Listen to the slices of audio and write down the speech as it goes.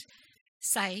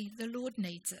say the Lord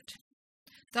needs it."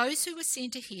 Those who were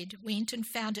sent ahead went and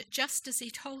found it just as he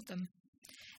told them.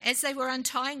 As they were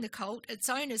untying the colt, its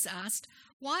owners asked,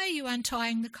 "Why are you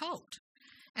untying the colt?"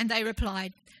 And they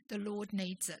replied, "The Lord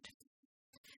needs it."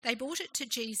 They brought it to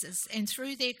Jesus and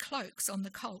threw their cloaks on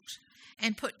the colt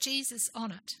and put Jesus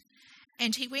on it.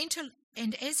 And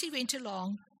as he went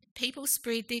along, people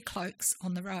spread their cloaks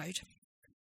on the road.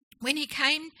 When he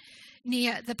came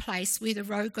near the place where the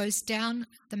road goes down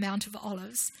the Mount of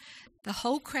Olives, the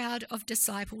whole crowd of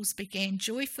disciples began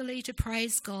joyfully to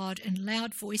praise God in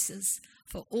loud voices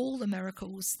for all the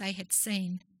miracles they had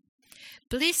seen.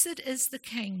 "Blessed is the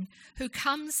King who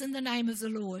comes in the name of the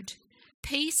Lord,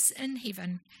 peace in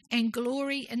heaven and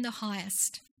glory in the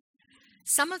highest."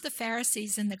 Some of the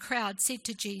Pharisees in the crowd said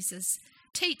to Jesus,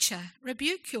 "Teacher,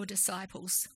 rebuke your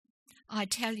disciples." "I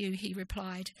tell you," he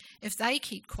replied, "if they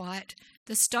keep quiet,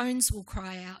 the stones will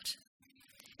cry out."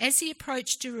 As he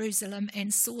approached Jerusalem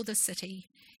and saw the city,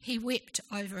 he wept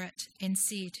over it and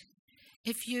said,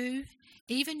 "If you,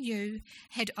 even you,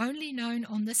 had only known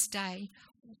on this day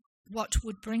what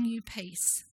would bring you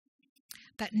peace.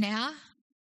 But now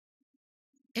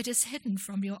it is hidden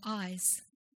from your eyes.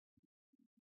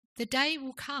 The day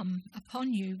will come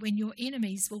upon you when your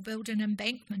enemies will build an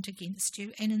embankment against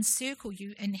you and encircle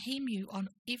you and hem you on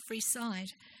every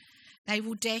side. They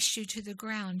will dash you to the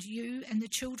ground, you and the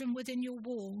children within your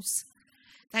walls.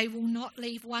 They will not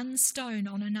leave one stone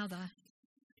on another,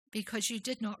 because you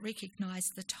did not recognize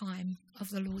the time of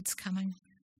the Lord's coming."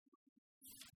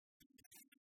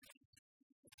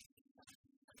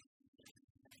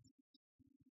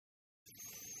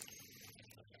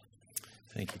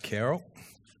 Thank you, Carol.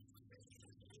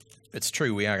 It's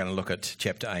true, we are going to look at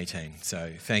chapter 18,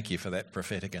 so thank you for that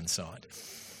prophetic insight.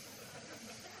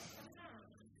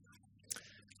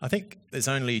 I think there's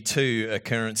only two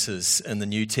occurrences in the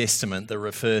New Testament that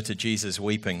refer to Jesus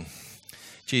weeping.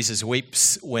 Jesus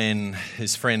weeps when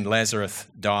his friend Lazarus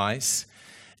dies,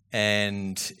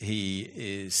 and he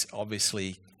is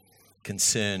obviously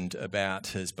concerned about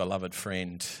his beloved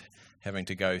friend having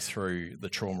to go through the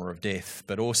trauma of death.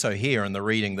 But also here in the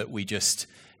reading that we just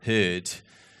heard,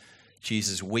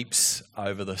 Jesus weeps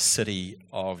over the city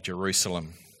of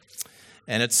Jerusalem.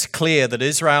 And it's clear that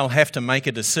Israel have to make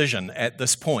a decision at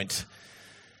this point.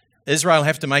 Israel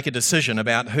have to make a decision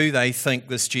about who they think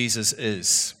this Jesus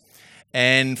is.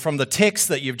 And from the text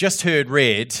that you've just heard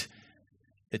read,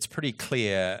 it's pretty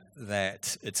clear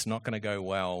that it's not going to go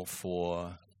well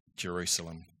for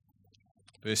Jerusalem.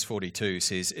 Verse 42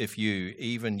 says, "If you,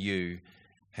 even you,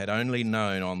 had only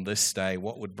known on this day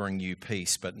what would bring you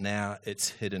peace, but now it's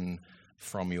hidden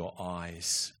from your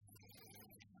eyes."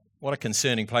 What a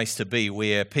concerning place to be,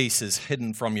 where peace is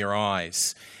hidden from your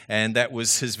eyes. And that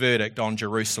was his verdict on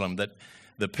Jerusalem, that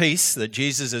the peace that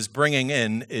Jesus is bringing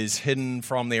in is hidden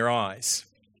from their eyes.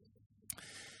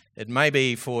 It may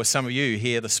be for some of you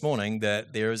here this morning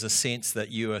that there is a sense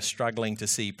that you are struggling to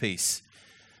see peace.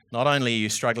 Not only are you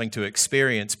struggling to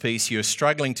experience peace, you're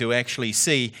struggling to actually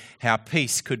see how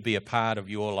peace could be a part of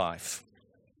your life.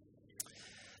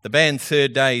 The band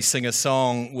Third Day sing a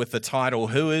song with the title,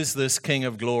 "Who is this King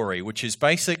of Glory?" which is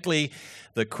basically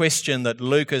the question that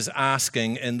Luke is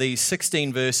asking in these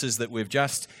 16 verses that we've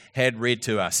just had read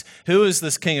to us. Who is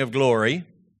this King of Glory?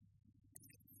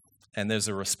 And there's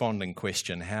a responding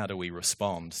question, how do we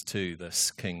respond to this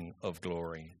King of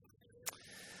Glory?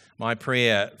 My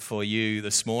prayer for you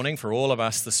this morning, for all of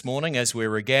us this morning, as we're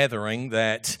regathering,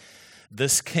 that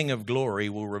this King of Glory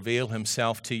will reveal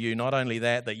himself to you. Not only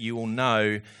that, that you will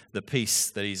know the peace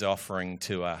that he's offering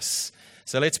to us.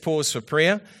 So let's pause for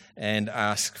prayer and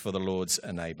ask for the Lord's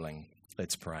enabling.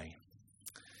 Let's pray.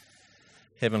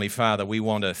 Heavenly Father, we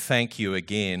want to thank you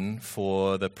again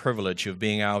for the privilege of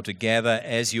being able to gather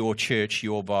as your church,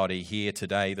 your body, here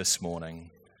today, this morning.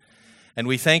 And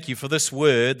we thank you for this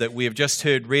word that we have just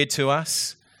heard read to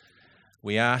us.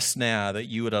 We ask now that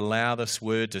you would allow this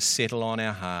word to settle on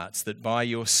our hearts, that by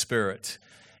your Spirit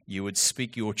you would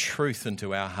speak your truth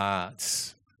into our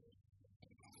hearts.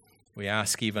 We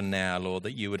ask even now, Lord,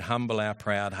 that you would humble our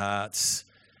proud hearts,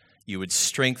 you would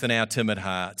strengthen our timid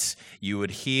hearts, you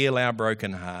would heal our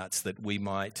broken hearts, that we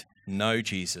might know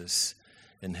Jesus.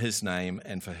 In his name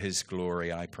and for his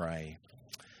glory, I pray.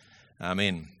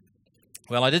 Amen.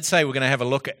 Well, I did say we're going to have a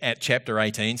look at chapter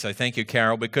 18, so thank you,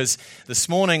 Carol, because this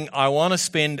morning I want to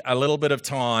spend a little bit of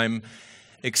time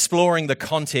exploring the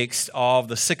context of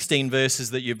the 16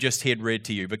 verses that you've just had read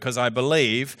to you, because I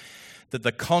believe that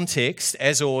the context,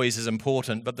 as always, is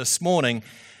important, but this morning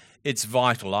it's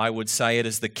vital. I would say it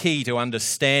is the key to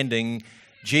understanding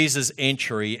Jesus'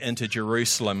 entry into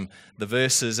Jerusalem, the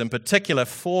verses, in particular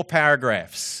 4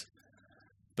 paragraphs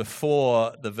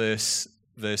before the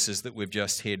verses that we've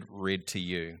just had read to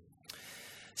you.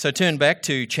 So turn back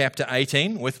to chapter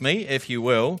 18 with me, if you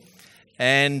will.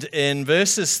 And in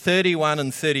verses 31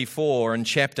 and 34 in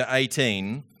chapter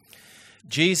 18,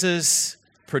 Jesus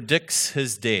predicts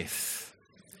his death.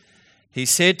 He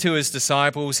said to his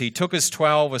disciples, he took his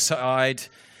 12 aside,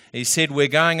 he said, "We're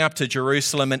going up to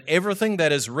Jerusalem, and everything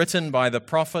that is written by the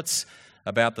prophets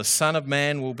about the Son of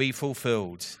Man will be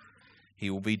fulfilled. He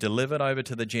will be delivered over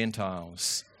to the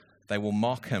Gentiles. They will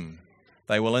mock him.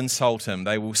 They will insult him.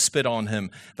 They will spit on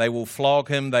him. They will flog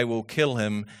him. They will kill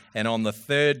him. And on the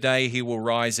third day he will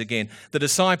rise again." The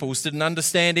disciples didn't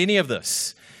understand any of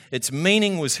this. Its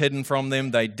meaning was hidden from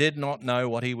them. They did not know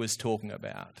what he was talking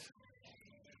about.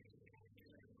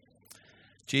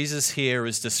 Jesus here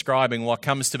is describing what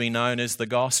comes to be known as the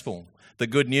gospel, the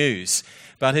good news.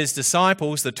 But his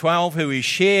disciples, the 12 who he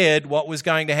shared what was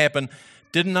going to happen,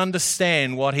 didn't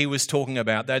understand what he was talking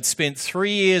about. They'd spent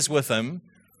 3 years with him,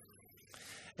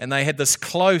 and they had this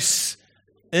close,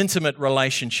 intimate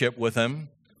relationship with him.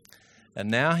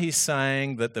 And now he's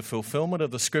saying that the fulfillment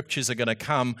of the scriptures are going to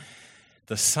come.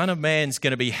 The Son of Man's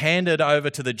going to be handed over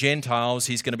to the Gentiles.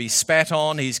 He's going to be spat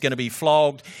on. He's going to be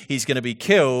flogged. He's going to be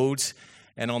killed.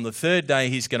 And on the third day,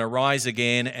 he's going to rise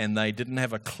again. And they didn't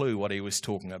have a clue what he was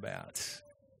talking about.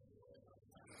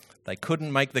 They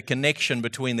couldn't make the connection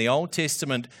between the Old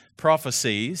Testament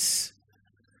prophecies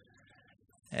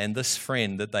and this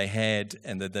friend that they had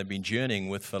and that they've been journeying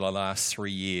with for the last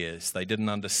 3 years. They didn't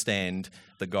understand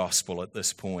the gospel at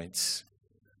this point.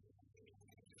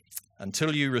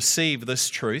 Until you receive this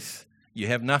truth, you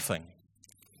have nothing.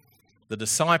 The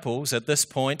disciples at this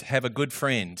point have a good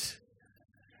friend,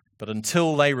 but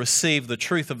until they receive the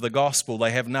truth of the gospel,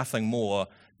 they have nothing more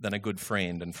than a good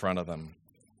friend in front of them.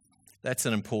 That's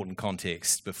an important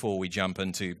context before we jump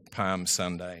into Palm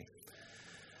Sunday.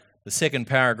 The second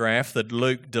paragraph that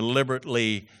Luke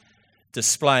deliberately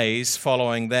displays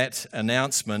following that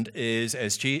announcement is,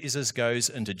 as Jesus goes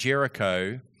into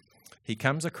Jericho, he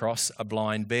comes across a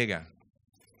blind beggar.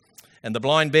 And the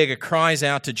blind beggar cries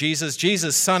out to Jesus,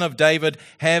 "Jesus, Son of David,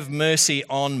 have mercy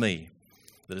on me."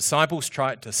 The disciples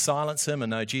try to silence him,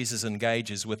 and no, Jesus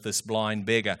engages with this blind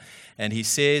beggar. And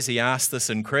he asks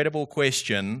this incredible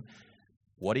question,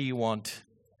 "What do you want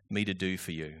me to do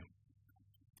for you?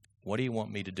 What do you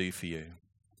want me to do for you?"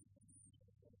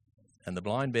 And the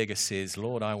blind beggar says,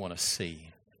 "Lord, I want to see.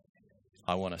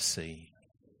 I want to see."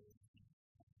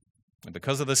 And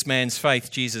because of this man's faith,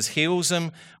 Jesus heals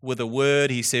him with a word.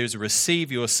 He says,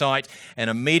 "Receive your sight." And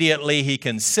immediately he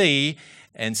can see,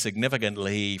 and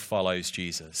significantly he follows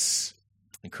Jesus.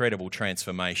 Incredible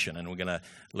transformation, and we're going to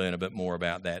learn a bit more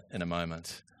about that in a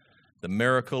moment. The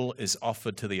miracle is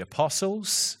offered to the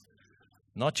apostles,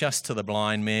 not just to the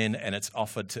blind men, and it's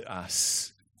offered to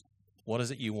us. What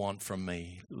is it you want from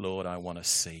me? Lord, I want to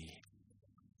see.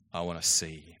 I want to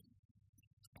see.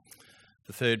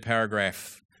 The third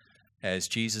paragraph, as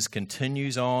Jesus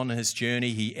continues on his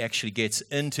journey, he actually gets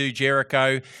into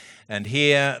Jericho, and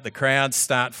here the crowds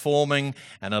start forming,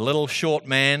 and a little short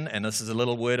man, and this is a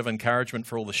little word of encouragement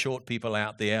for all the short people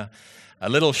out there, a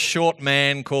little short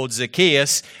man called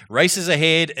Zacchaeus races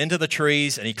ahead into the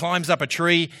trees, and he climbs up a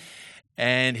tree,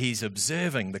 and he's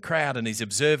observing the crowd, and he's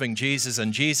observing Jesus,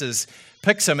 and Jesus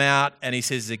picks him out, and he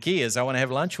says, "Zacchaeus, I want to have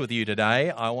lunch with you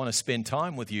today. I want to spend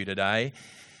time with you today."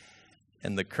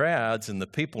 And the crowds and the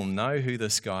people know who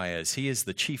this guy is. He is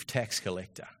the chief tax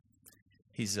collector.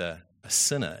 He's a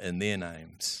sinner in their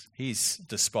names. He's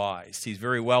despised. He's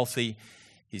very wealthy.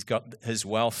 He's got his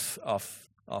wealth off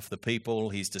the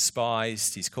people. He's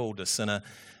despised. He's called a sinner.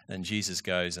 And Jesus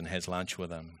goes and has lunch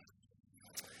with him.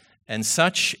 And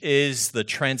such is the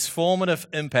transformative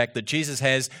impact that Jesus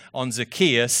has on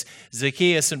Zacchaeus.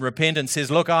 Zacchaeus in repentance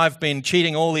says, "Look, I've been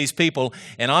cheating all these people,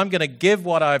 and I'm going to give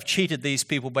what I've cheated these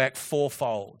people back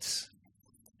fourfold.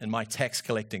 In my tax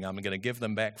collecting, I'm going to give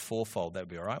them back fourfold." That would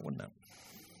be all right, wouldn't it?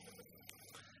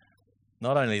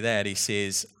 Not only that, he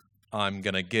says, "I'm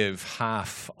going to give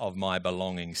half of my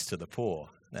belongings to the poor."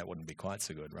 That wouldn't be quite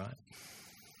so good, right?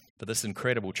 But this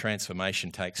incredible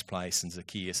transformation takes place in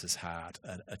Zacchaeus' heart,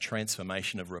 a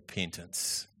transformation of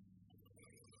repentance.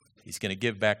 He's going to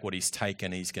give back what he's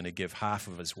taken. He's going to give half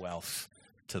of his wealth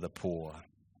to the poor.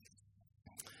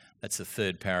 That's the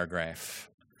third paragraph.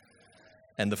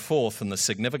 And the fourth and the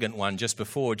significant one, just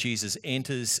before Jesus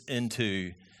enters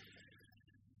into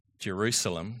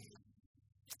Jerusalem,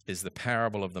 is the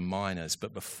parable of the miners.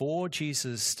 But before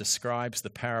Jesus describes the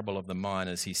parable of the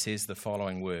miners, he says the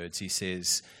following words. He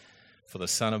says, "For the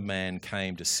Son of Man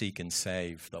came to seek and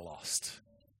save the lost."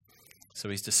 So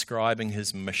he's describing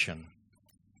his mission.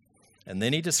 And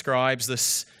then he describes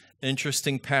this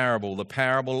Interesting parable, the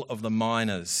parable of the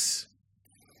minas.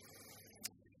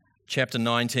 Chapter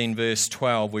 19, verse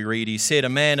 12, we read, he said, a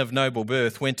man of noble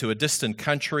birth went to a distant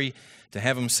country to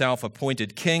have himself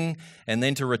appointed king and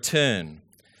then to return.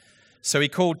 So he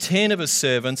called 10 of his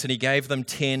servants and he gave them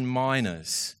 10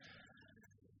 minas.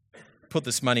 Put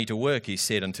this money to work, he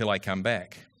said, until I come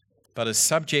back. But his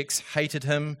subjects hated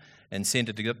him and sent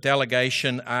a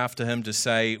delegation after him to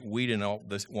say, we do not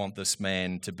want this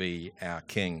man to be our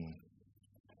king.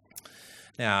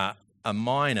 Now, a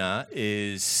mina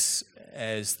is,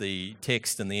 as the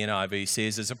text in the NIV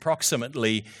says, is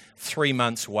approximately 3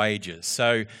 months' wages.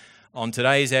 So on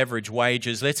today's average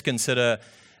wages, let's consider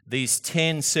these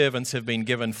 10 servants have been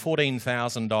given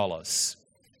 $14,000.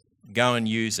 Go and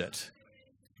use it.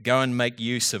 Go and make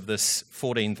use of this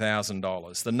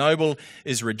 $14,000. The noble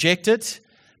is rejected,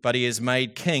 but he is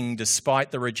made king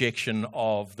despite the rejection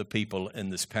of the people in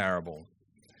this parable.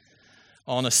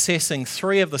 On assessing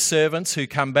 3 of the servants who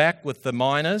come back with the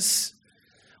minas,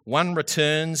 one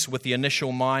returns with the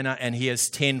initial mina and he has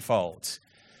tenfold.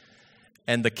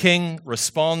 And the king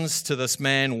responds to this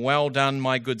man, well done,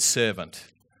 my good servant.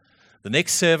 The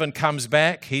next servant comes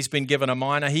back, he's been given a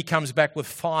mina, he comes back with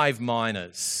 5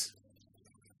 minas.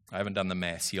 I haven't done the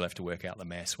maths, you'll have to work out the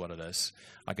maths, what it is.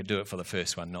 I could do it for the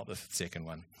first one, not the second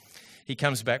one. He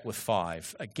comes back with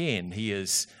 5. Again, he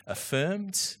is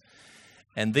affirmed.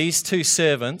 And these 2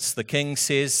 servants, the king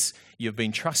says, you've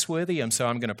been trustworthy, and so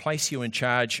I'm going to place you in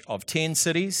charge of 10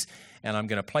 cities, and I'm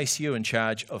going to place you in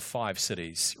charge of 5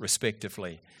 cities,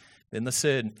 respectively. Then the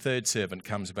third servant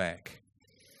comes back.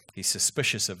 He's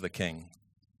suspicious of the king.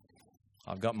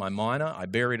 I've got my mina, I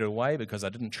buried it away because I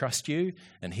didn't trust you,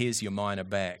 and here's your mina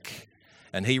back.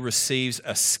 And he receives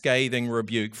a scathing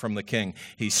rebuke from the king.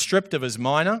 He's stripped of his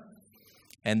mina,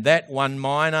 and that 1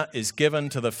 mina is given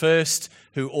to the first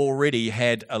who already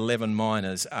had 11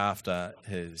 minas after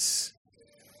his.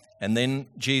 And then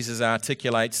Jesus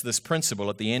articulates this principle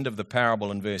at the end of the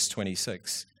parable in verse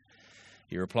 26.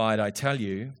 He replied, I tell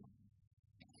you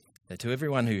that to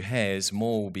everyone who has,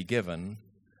 more will be given,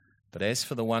 but as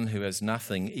for the one who has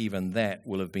nothing, even that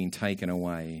will have been taken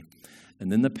away.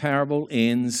 And then the parable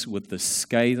ends with the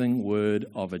scathing word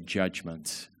of a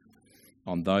judgment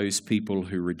on those people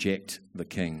who reject the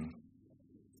king.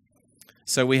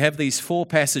 So we have these 4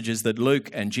 passages that Luke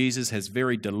and Jesus has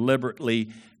very deliberately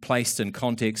placed in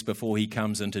context before he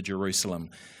comes into Jerusalem.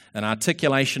 An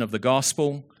articulation of the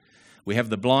gospel. We have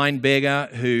the blind beggar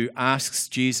who asks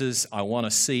Jesus, I want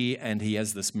to see, and he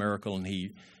has this miracle and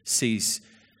he sees.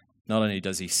 Not only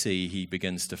does he see, he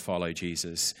begins to follow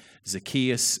Jesus.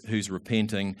 Zacchaeus, who's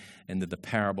repenting, and the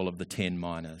parable of the 10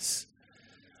 minas.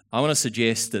 I want to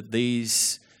suggest that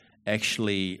these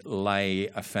actually lay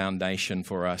a foundation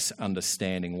for us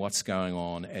understanding what's going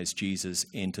on as Jesus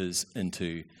enters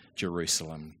into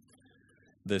Jerusalem.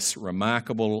 This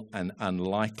remarkable and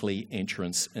unlikely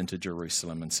entrance into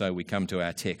Jerusalem. And so we come to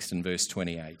our text in verse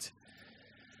 28.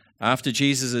 After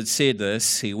Jesus had said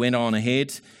this, he went on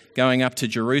ahead, going up to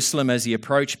Jerusalem. As he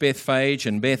approached Bethphage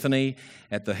and Bethany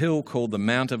at the hill called the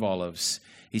Mount of Olives,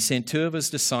 he sent 2 of his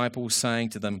disciples, saying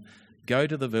to them, go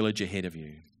to the village ahead of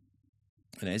you.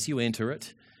 And as you enter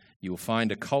it, you will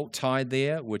find a colt tied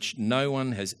there, which no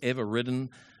one has ever ridden.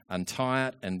 Untie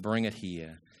it and bring it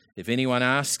here. If anyone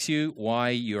asks you why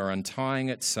you are untying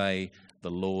it, say, the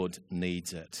Lord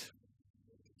needs it.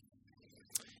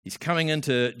 He's coming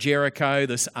into Jericho,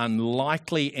 this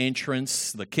unlikely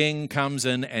entrance. The king comes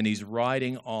in and he's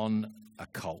riding on a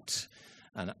colt,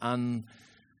 an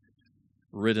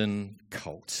unridden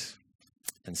colt.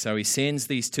 And so he sends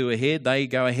these 2 ahead. They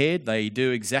go ahead. They do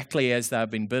exactly as they've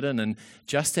been bidden. And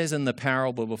just as in the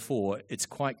parable before, it's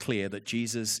quite clear that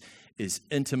Jesus is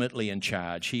intimately in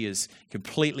charge. He is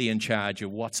completely in charge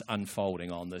of what's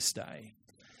unfolding on this day.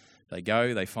 They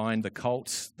go, they find the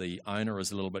colt. The owner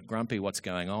is a little bit grumpy. What's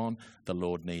going on? The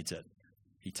Lord needs it.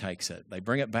 He takes it. They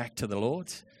bring it back to the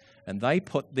Lord, and they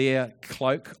put their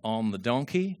cloak on the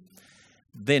donkey.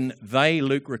 Then they,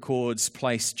 Luke records,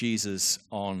 place Jesus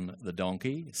on the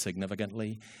donkey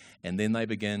significantly, and then they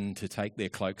begin to take their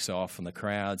cloaks off, and the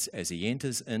crowds, as he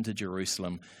enters into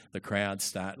Jerusalem, the crowds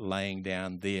start laying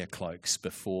down their cloaks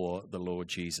before the Lord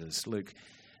Jesus. Luke,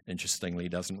 interestingly,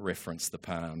 doesn't reference the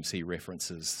palms, he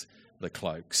references the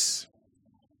cloaks.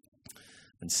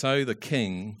 And so the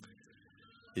king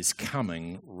is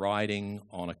coming riding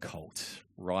on a colt,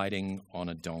 riding on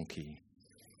a donkey.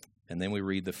 And then we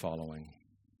read the following.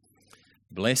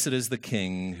 Blessed is the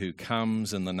King who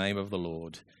comes in the name of the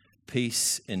Lord,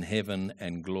 peace in heaven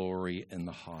and glory in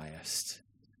the highest.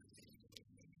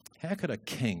 How could a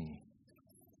king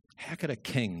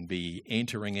be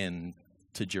entering in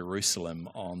to Jerusalem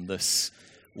on this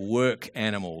work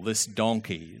animal, this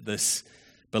donkey, this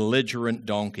belligerent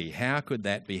donkey. How could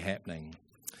that be happening?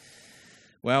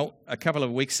 Well, a couple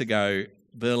of weeks ago,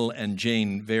 Bill and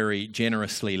Jean very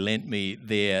generously lent me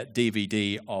their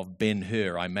DVD of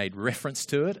Ben-Hur. I made reference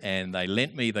to it, and they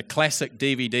lent me the classic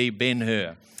DVD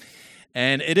Ben-Hur.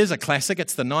 And it is a classic.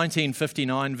 It's the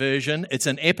 1959 version. It's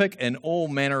an epic in all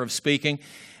manner of speaking.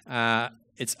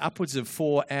 It's upwards of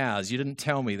 4 hours. You didn't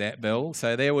tell me that, Bill.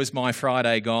 So there was my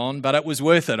Friday gone, but it was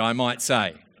worth it, I might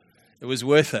say. It was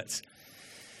worth it.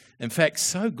 In fact,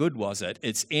 so good was it,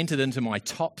 it's entered into my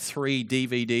top 3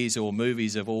 DVDs or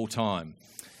movies of all time.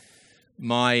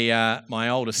 My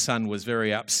oldest son was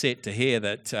very upset to hear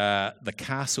that The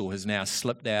Castle has now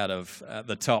slipped out of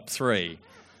the top 3.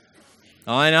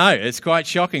 I know, it's quite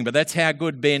shocking, but that's how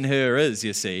good Ben-Hur is,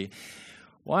 you see.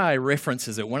 Why I reference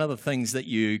is that one of the things that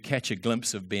you catch a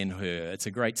glimpse of Ben-Hur, it's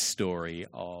a great story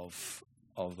of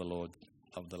the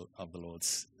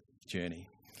Lord's journey.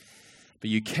 But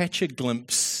you catch a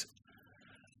glimpse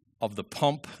of the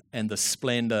pomp and the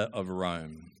splendor of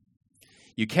Rome.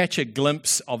 You catch a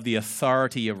glimpse of the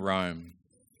authority of Rome.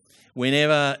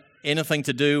 Whenever anything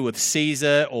to do with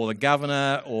Caesar or the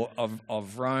governor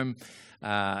of Rome,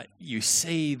 you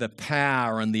see the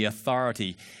power and the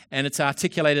authority, and it's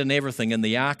articulated in everything, in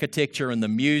the architecture, in the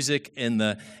music, in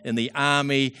the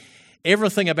army.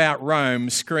 Everything about Rome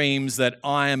screams that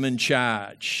I am in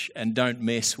charge and don't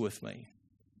mess with me.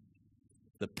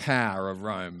 The power of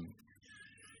Rome.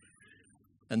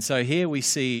 And so here we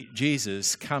see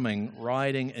Jesus coming,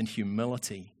 riding in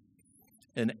humility,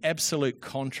 in absolute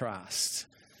contrast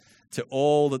to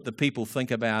all that the people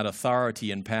think about authority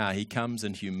and power. He comes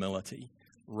in humility,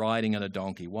 riding on a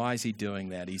donkey. Why is he doing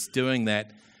that? He's doing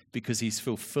that because he's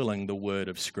fulfilling the word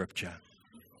of Scripture.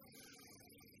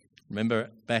 Remember,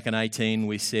 back in 18,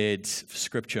 we said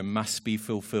Scripture must be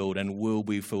fulfilled and will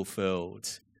be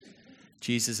fulfilled.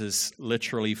 Jesus is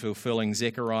literally fulfilling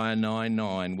Zechariah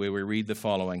 9:9, where we read the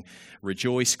following: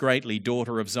 "Rejoice greatly,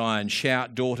 daughter of Zion.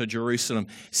 Shout, daughter Jerusalem.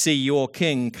 See, your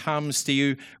king comes to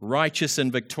you, righteous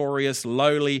and victorious,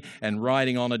 lowly and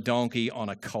riding on a donkey, on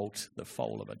a colt, the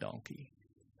foal of a donkey."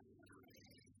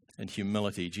 In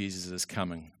humility, Jesus is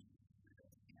coming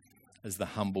as the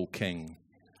humble king,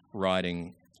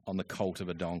 riding on the colt of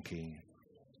a donkey.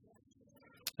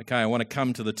 Okay, I want to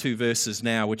come to the 2 verses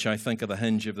now, which I think are the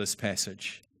hinge of this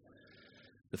passage.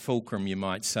 The fulcrum, you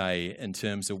might say, in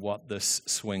terms of what this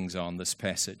swings on, this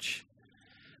passage,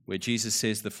 where Jesus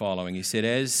says the following. He said,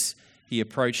 as he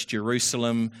approached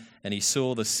Jerusalem and he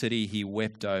saw the city, he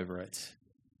wept over it.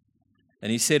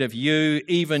 And he said, if you,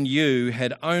 even you,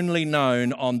 had only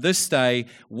known on this day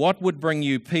what would bring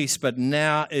you peace, but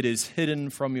now it is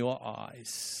hidden from your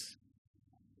eyes.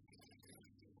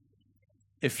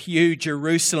 If you,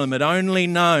 Jerusalem, had only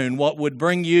known what would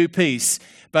bring you peace,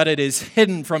 but it is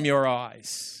hidden from your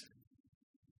eyes.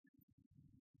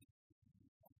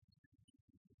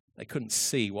 They couldn't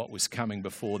see what was coming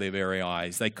before their very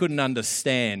eyes. They couldn't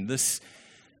understand this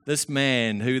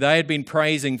man who they had been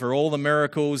praising for all the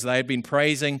miracles they had been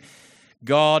praising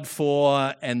God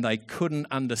for, and they couldn't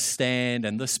understand.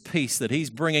 And this peace that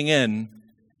he's bringing in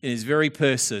his very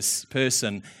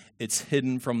person, it's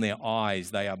hidden from their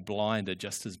eyes. They are blinded,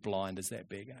 just as blind as that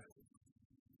beggar.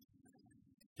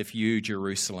 If you,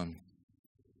 Jerusalem,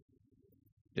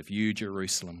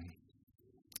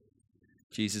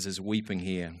 Jesus is weeping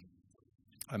here.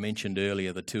 I mentioned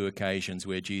earlier the 2 occasions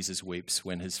where Jesus weeps: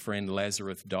 when his friend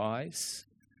Lazarus dies,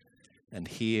 and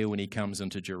here when he comes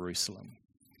into Jerusalem.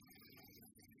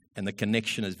 And the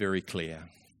connection is very clear.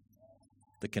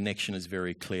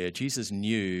 Jesus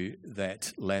knew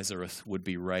that Lazarus would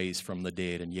be raised from the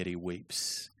dead, and yet he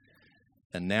weeps.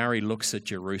 And now he looks at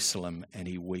Jerusalem and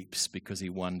he weeps because he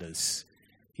wonders.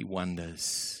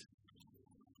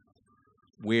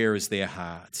 Where is their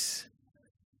heart?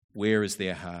 Where is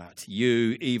their heart?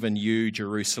 You, even you,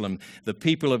 Jerusalem, the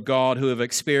people of God who have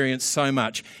experienced so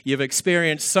much. You've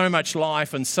experienced so much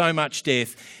life and so much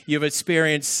death. You've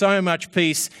experienced so much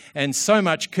peace and so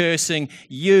much cursing.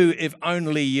 You, if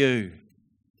only you.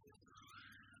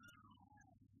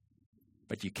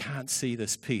 But you can't see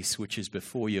this peace which is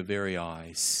before your very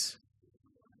eyes.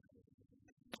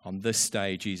 On this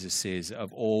day, Jesus says,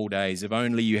 of all days, if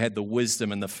only you had the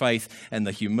wisdom and the faith and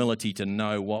the humility to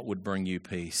know what would bring you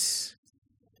peace.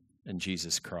 And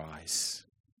Jesus cries.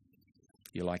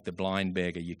 You're like the blind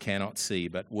beggar, you cannot see,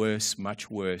 but worse, much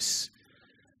worse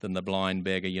than the blind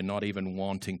beggar, you're not even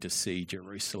wanting to see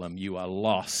Jerusalem. You are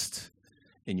lost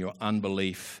in your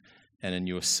unbelief and in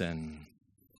your sin.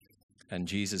 And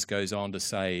Jesus goes on to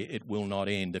say, it will not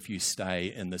end if you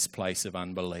stay in this place of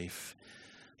unbelief.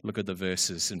 Look at the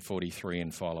verses in 43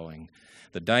 and following.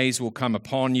 The days will come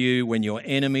upon you when your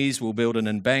enemies will build an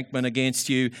embankment against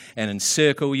you and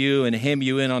encircle you and hem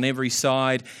you in on every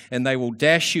side, and they will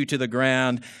dash you to the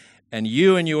ground, and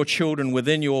you and your children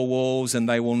within your walls, and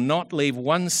they will not leave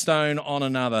one stone on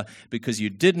another, because you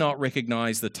did not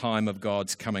recognize the time of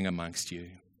God's coming amongst you.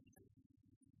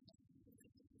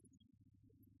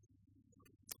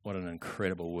 What an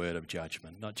incredible word of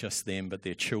judgment. Not just them, but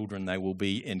their children. They will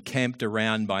be encamped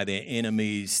around by their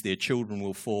enemies. Their children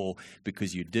will fall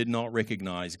because you did not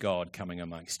recognize God coming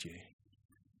amongst you.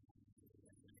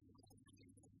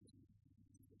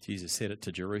 Jesus said it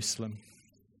to Jerusalem,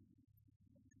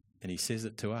 and he says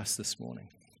it to us this morning.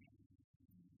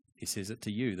 He says it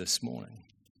to you this morning.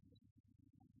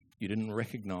 You didn't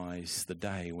recognize the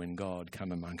day when God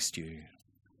came amongst you.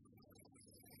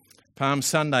 Palm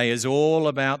Sunday is all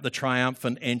about the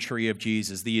triumphant entry of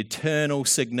Jesus, the eternal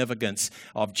significance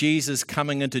of Jesus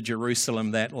coming into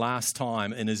Jerusalem that last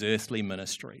time in his earthly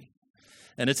ministry.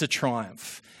 And it's a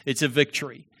triumph. It's a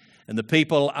victory. And the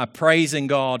people are praising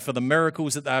God for the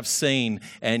miracles that they've seen.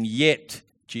 And yet,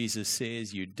 Jesus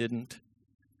says, you didn't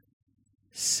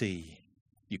see.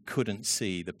 You couldn't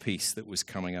see the peace that was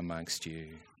coming amongst you.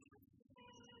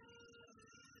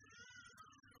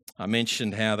 I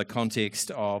mentioned how the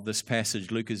context of this passage,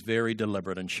 Luke is very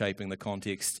deliberate in shaping the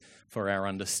context for our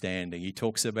understanding. He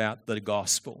talks about the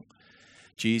gospel.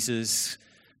 Jesus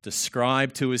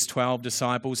described to his 12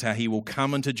 disciples how he will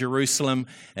come into Jerusalem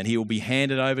and he will be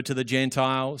handed over to the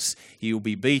Gentiles. He will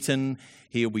be beaten,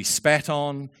 he will be spat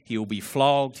on, he will be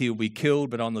flogged, he will be killed,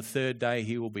 but on the third day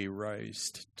he will be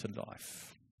raised to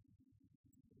life.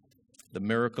 The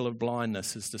miracle of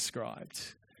blindness is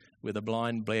described, where the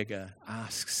blind beggar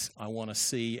asks, I want to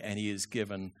see, and he is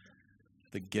given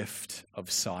the gift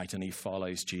of sight, and he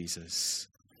follows Jesus.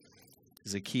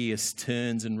 Zacchaeus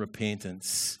turns in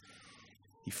repentance.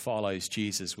 He follows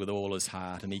Jesus with all his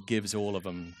heart, and he gives all of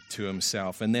them to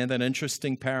himself. And then that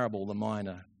interesting parable, the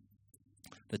miner,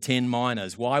 the 10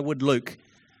 miners. Why would Luke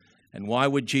and why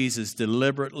would Jesus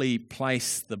deliberately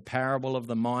place the parable of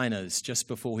the miners just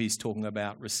before he's talking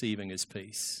about receiving his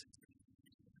peace?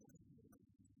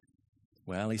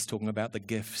 Well, he's talking about the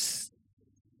gifts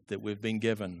that we've been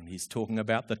given. He's talking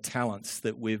about the talents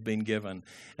that we've been given.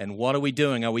 And what are we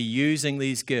doing? Are we using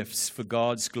these gifts for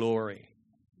God's glory?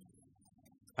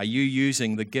 Are you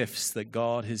using the gifts that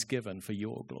God has given for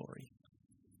your glory?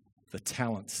 The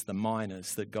talents, the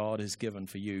miners that God has given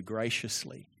for you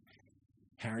graciously.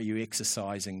 How are you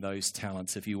exercising those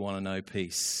talents if you want to know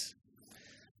peace?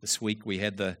 This week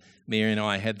Mary and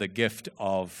I had the gift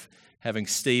of having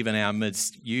Steve in our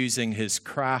midst, using his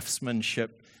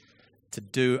craftsmanship to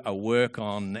do a work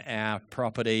on our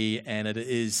property, and it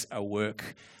is a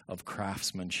work of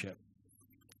craftsmanship.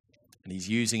 And he's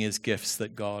using his gifts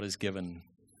that God has given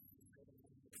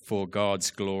for God's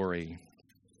glory.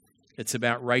 It's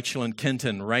about Rachel and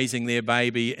Quinton raising their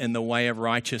baby in the way of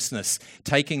righteousness,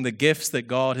 taking the gifts that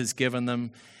God has given them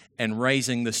and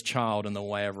raising this child in the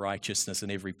way of righteousness,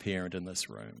 and every parent in this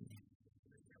room.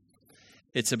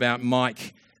 It's about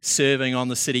Mike serving on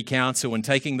the city council and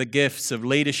taking the gifts of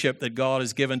leadership that God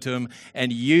has given to him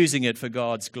and using it for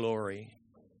God's glory.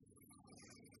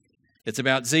 It's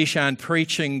about Zishan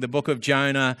preaching the book of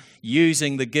Jonah,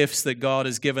 using the gifts that God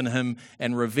has given him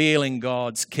and revealing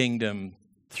God's kingdom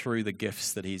through the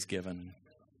gifts that he's given.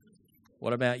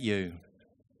 What about you?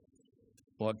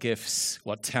 What gifts,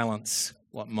 what talents,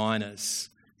 what minors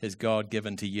has God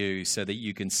given to you so that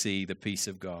you can see the peace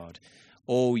of God?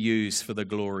 All used for the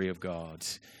glory of God.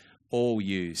 All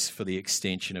used for the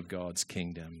extension of God's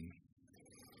kingdom.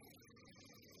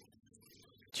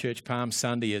 Church, Palm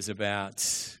Sunday is about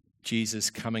Jesus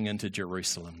coming into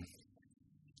Jerusalem.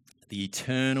 The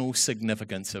eternal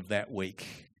significance of that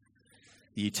week.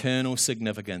 The eternal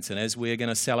significance. And as we're going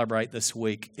to celebrate this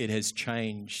week, it has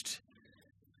changed.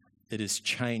 It has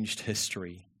changed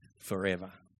history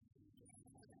forever.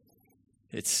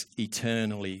 It's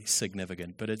eternally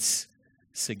significant, but it's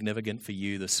significant for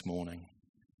you this morning.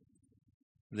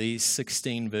 These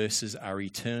 16 verses are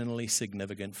eternally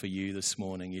significant for you this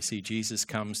morning. You see, Jesus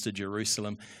comes to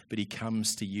Jerusalem, but he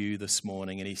comes to you this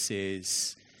morning and he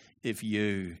says, if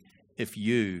you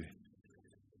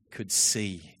could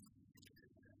see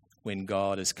when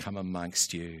God has come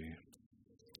amongst you.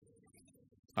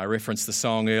 I referenced the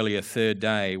song earlier, Third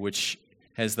Day, which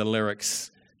has the lyrics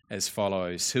as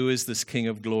follows. Who is this King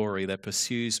of glory that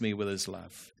pursues me with his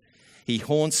love? He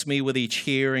haunts me with each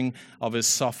hearing of his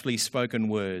softly spoken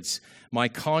words. My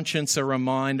conscience a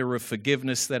reminder of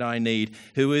forgiveness that I need.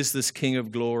 Who is this King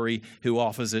of glory who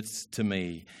offers it to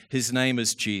me? His name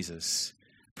is Jesus,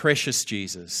 precious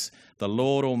Jesus, the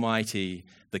Lord Almighty,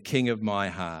 the King of my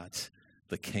heart,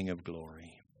 the King of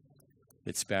glory.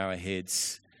 Let's bow our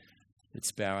heads,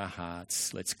 let's bow our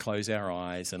hearts, let's close our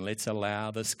eyes, and let's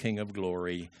allow this King of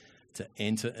glory to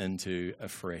enter into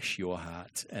afresh your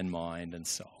heart and mind and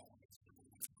soul.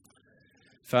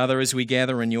 Father, as we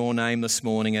gather in your name this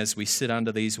morning, as we sit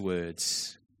under these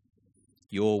words,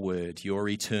 your word, your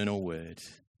eternal word,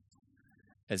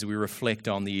 as we reflect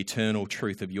on the eternal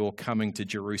truth of your coming to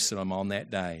Jerusalem on that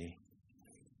day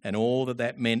and all that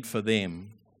that meant for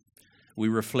them, we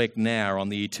reflect now on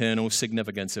the eternal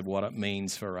significance of what it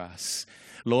means for us.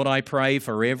 Lord, I pray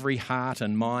for every heart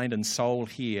and mind and soul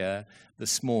here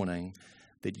this morning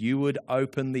that you would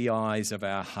open the eyes of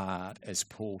our heart, as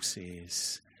Paul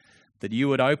says, that you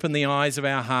would open the eyes of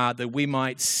our heart that we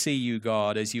might see you,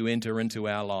 God, as you enter into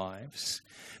our lives,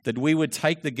 that we would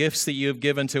take the gifts that you have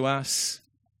given to us,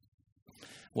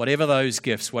 whatever those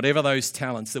gifts, whatever those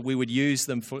talents, that we would use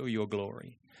them for your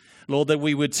glory. Lord, that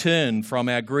we would turn from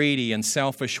our greedy and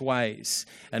selfish ways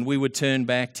and we would turn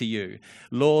back to you.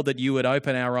 Lord, that you would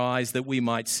open our eyes that we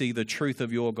might see the truth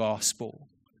of your gospel,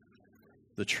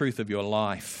 the truth of your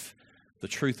life, the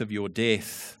truth of your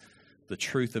death, the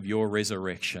truth of your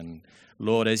resurrection.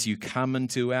 Lord, as you come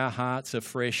into our hearts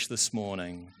afresh this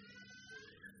morning,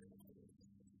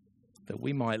 that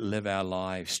we might live our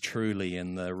lives truly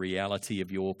in the reality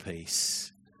of your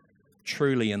peace,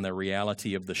 truly in the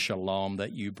reality of the shalom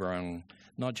that you bring,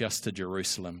 not just to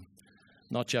Jerusalem,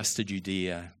 not just to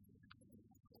Judea,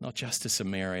 not just to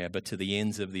Samaria, but to the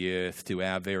ends of the earth, to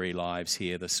our very lives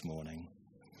here this morning.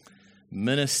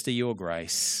 Minister your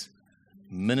grace,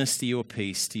 minister your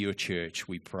peace to your church,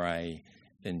 we pray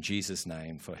in Jesus'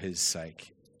 name, for his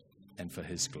sake and for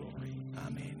his glory.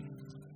 Amen.